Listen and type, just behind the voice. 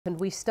And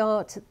we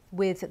start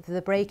with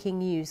the breaking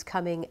news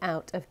coming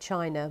out of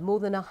China. More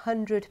than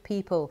 100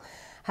 people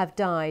have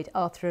died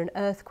after an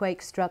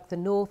earthquake struck the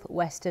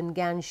northwestern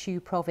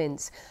Gansu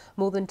province.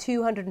 More than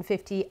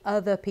 250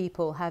 other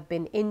people have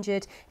been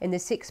injured in the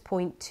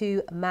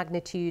 6.2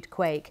 magnitude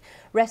quake.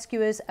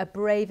 Rescuers are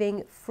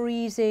braving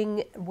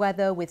freezing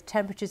weather with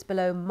temperatures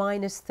below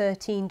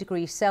 -13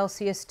 degrees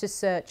Celsius to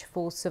search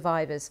for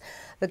survivors.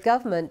 The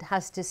government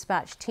has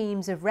dispatched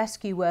teams of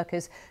rescue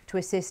workers to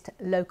assist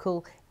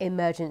local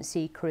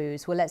emergency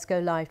crews. Well, let's go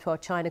live to our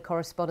China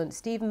correspondent,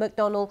 Stephen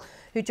McDonnell,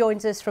 who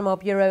joins us from our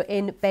bureau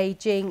in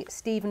Beijing.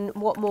 Stephen,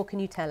 what more can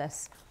you tell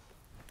us?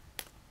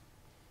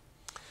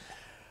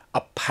 A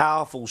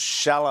powerful,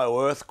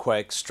 shallow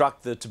earthquake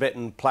struck the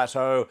Tibetan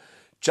plateau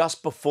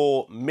just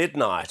before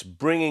midnight,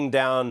 bringing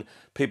down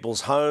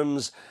people's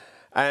homes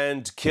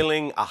and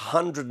killing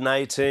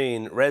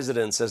 118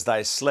 residents as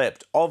they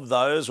slept. Of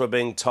those, we're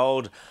being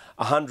told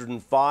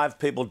 105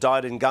 people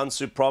died in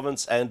Gansu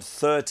province and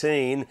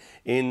 13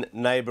 in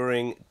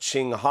neighbouring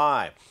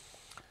Qinghai.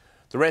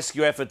 The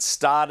rescue effort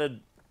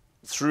started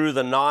through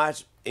the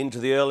night into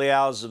the early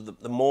hours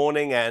of the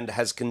morning and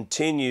has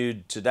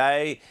continued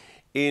today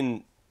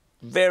in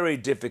very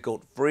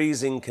difficult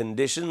freezing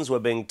conditions. We're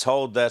being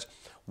told that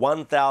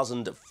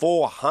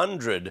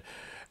 1,400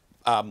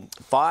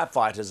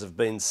 firefighters have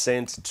been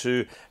sent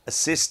to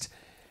assist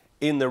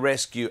in the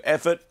rescue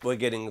effort. We're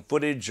getting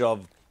footage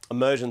of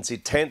emergency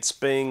tents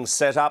being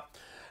set up.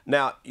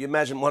 Now, you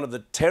imagine one of the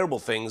terrible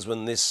things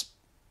when this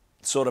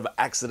sort of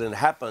accident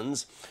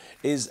happens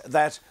is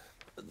that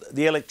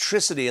the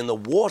electricity and the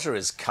water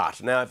is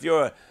cut. Now, if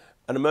you're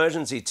an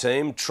emergency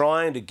team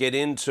trying to get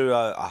into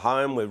a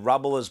home where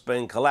rubble has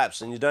been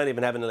collapsed and you don't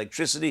even have an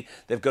electricity,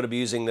 they've got to be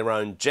using their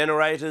own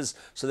generators,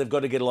 so they've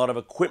got to get a lot of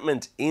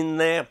equipment in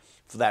there.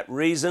 For that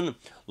reason,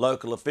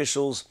 local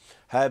officials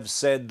have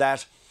said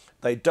that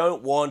they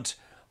don't want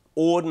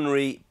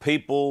ordinary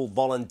people,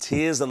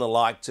 volunteers and the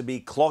like, to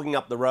be clogging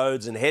up the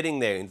roads and heading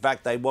there. In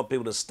fact, they want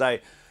people to stay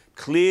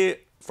clear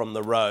from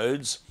the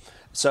roads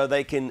so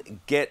they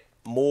can get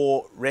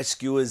more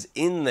rescuers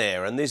in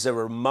there. And these are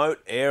remote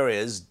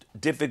areas,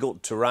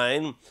 difficult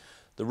terrain.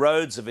 The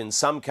roads have in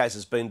some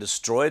cases been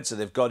destroyed, so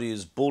they've got to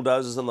use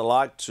bulldozers and the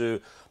like to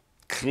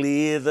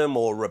clear them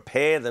or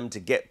repair them to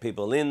get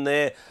people in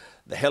there.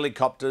 The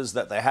helicopters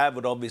that they have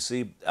would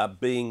obviously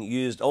being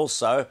used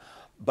also.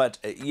 But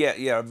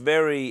yeah, a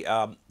very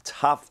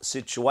tough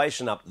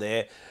situation up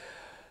there.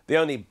 The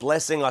only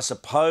blessing, I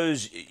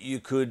suppose, you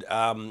could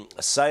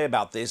say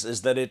about this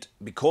is that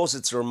because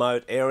it's a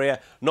remote area,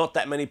 not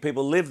that many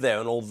people live there.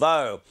 And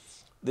although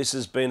this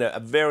has been a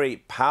very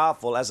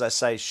powerful, as I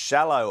say,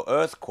 shallow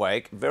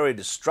earthquake, very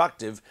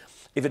destructive,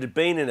 if it had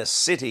been in a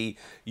city,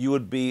 you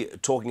would be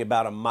talking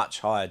about a much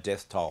higher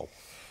death toll.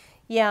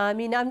 Yeah, I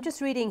mean, I'm just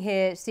reading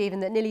here,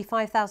 Stephen, that nearly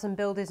 5,000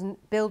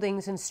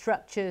 buildings and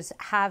structures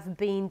have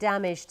been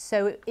damaged.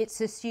 So it's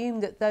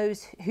assumed that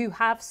those who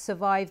have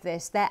survived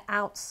this, they're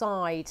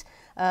outside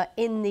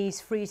in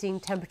these freezing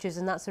temperatures,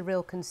 and that's a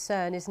real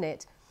concern, isn't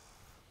it?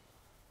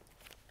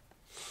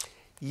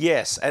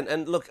 Yes,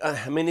 and look,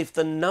 I mean, if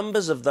the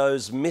numbers of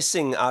those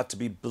missing are to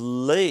be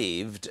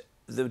believed,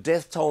 the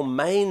death toll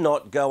may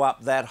not go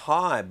up that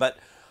high. But,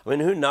 I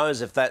mean, who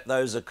knows if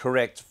those are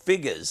correct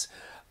figures.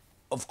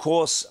 Of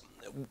course,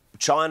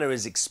 China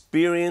is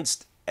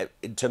experienced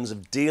in terms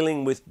of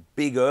dealing with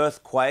big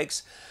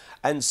earthquakes,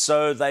 and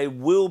so they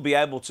will be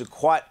able to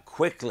quite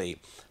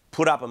quickly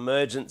put up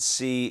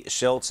emergency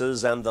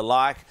shelters and the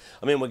like.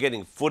 I mean, we're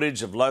getting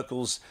footage of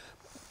locals,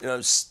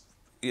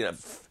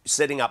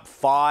 setting up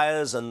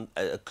fires and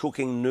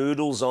cooking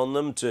noodles on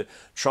them to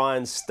try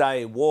and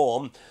stay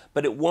warm.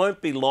 But it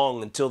won't be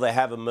long until they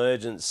have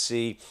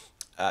emergency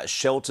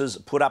shelters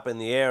put up in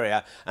the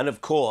area, and of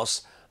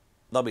course,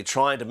 they'll be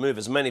trying to move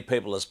as many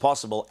people as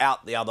possible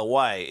out the other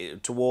way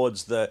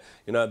towards the,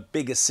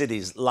 bigger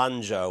cities,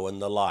 Lanzhou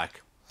and the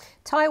like.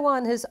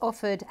 Taiwan has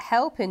offered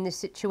help in this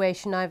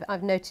situation.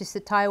 I've noticed the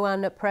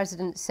Taiwan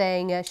president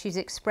saying she's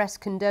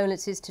expressed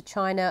condolences to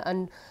China,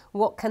 and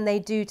what can they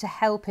do to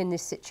help in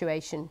this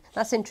situation?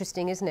 That's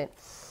interesting, isn't it?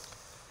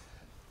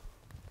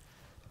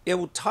 Yeah,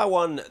 well,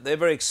 Taiwan, they're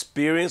very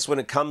experienced when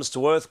it comes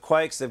to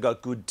earthquakes. They've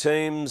got good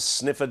teams,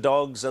 sniffer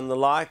dogs and the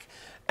like.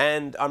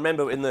 And I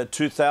remember in the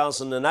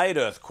 2008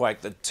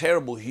 earthquake, the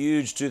terrible,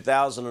 huge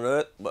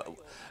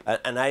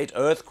 2008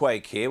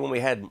 earthquake here, when we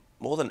had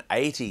more than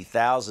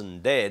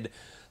 80,000 dead,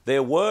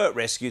 there were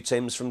rescue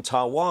teams from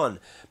Taiwan.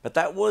 But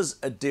that was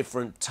a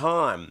different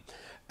time.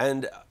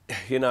 And,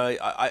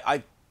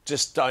 I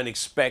just don't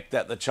expect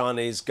that the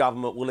Chinese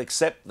government will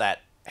accept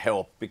that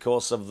help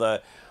because of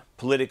the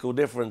political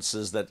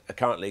differences that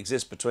currently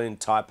exist between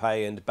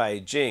Taipei and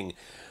Beijing.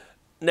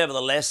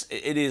 Nevertheless,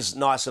 it is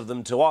nice of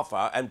them to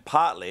offer, and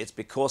partly it's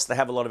because they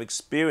have a lot of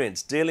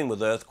experience dealing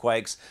with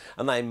earthquakes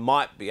and they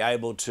might be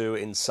able to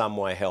in some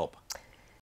way help.